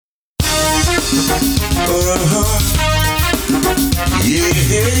Yeah.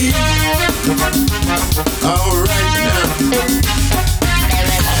 Alright now.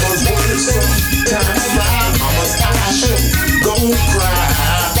 I was wondering sometimes my mama's eyes should go cry.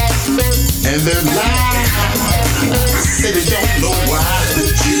 And they're lying. Say they don't know why. But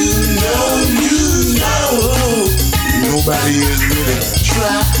you know, nobody is really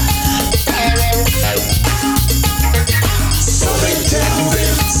trying. So they tell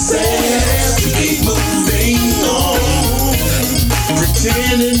themselves to keep moving on,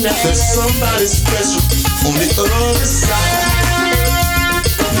 pretending that there's somebody special on the other side.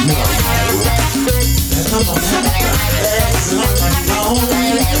 No, and I'm on as unknown.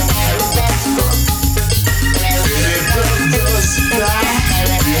 Baby brothers fly,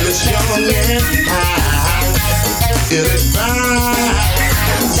 feel as young and high, ill-advised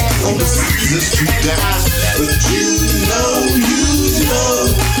on the seasons to die. But you know,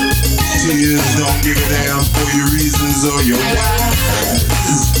 tears don't give a damn for your reasons or your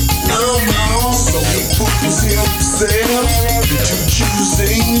whys. No, so he fools himself into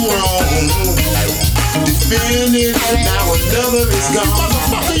choosing wrong, defending now another is gone.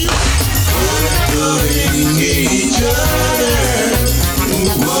 Loving each other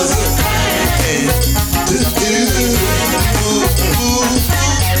was a plan to do.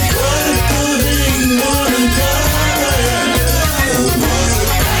 Putting one another was a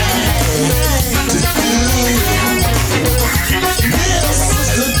plan to do. Little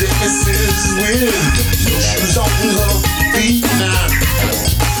sister dances with no shoes on her feet now,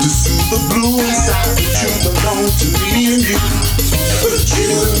 to soothe the blue inside the truth belong to me and you. But you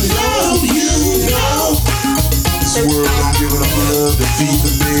know, this world don't give enough love to feed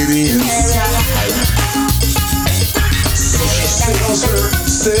the baby inside. So she sells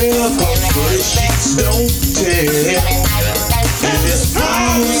herself up, but the sheets don't tell. And it's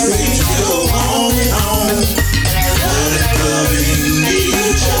promising to go on and on. But loving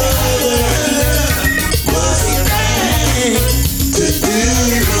each other was a thing to do.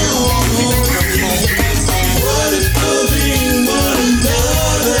 What if loving one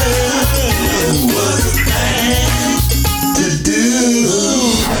another was a thing to do?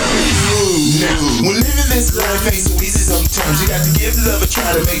 Now, when living this life ain't so easy sometimes, you got to give love a try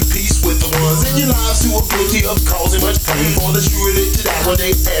to make peace with the ones in your lives who are guilty of causing much pain. For the surely to die when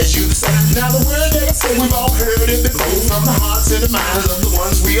they ask you the same. Now the word that I say, we've all heard it before, from the hearts and the minds of the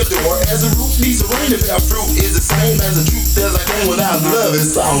ones we adore. As a root needs a rain to bear fruit is the same as the truth. There's a game without love.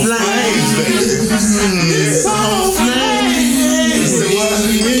 It's all flames, baby. It's all flames. Say what I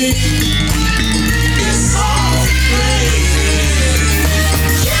mean? It's all flames.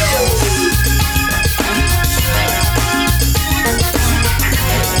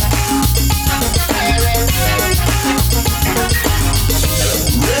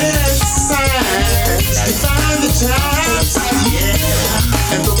 Red signs define the times,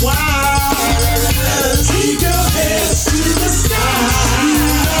 yeah, and the wise. Keep your heads to the sky.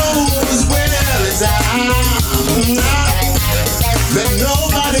 Knows well as that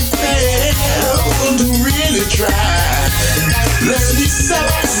nobody failed to really try. Let's be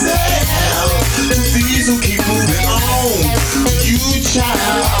ourselves to these who keep moving on. To you,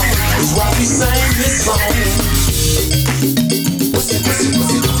 child, is why we sang this song.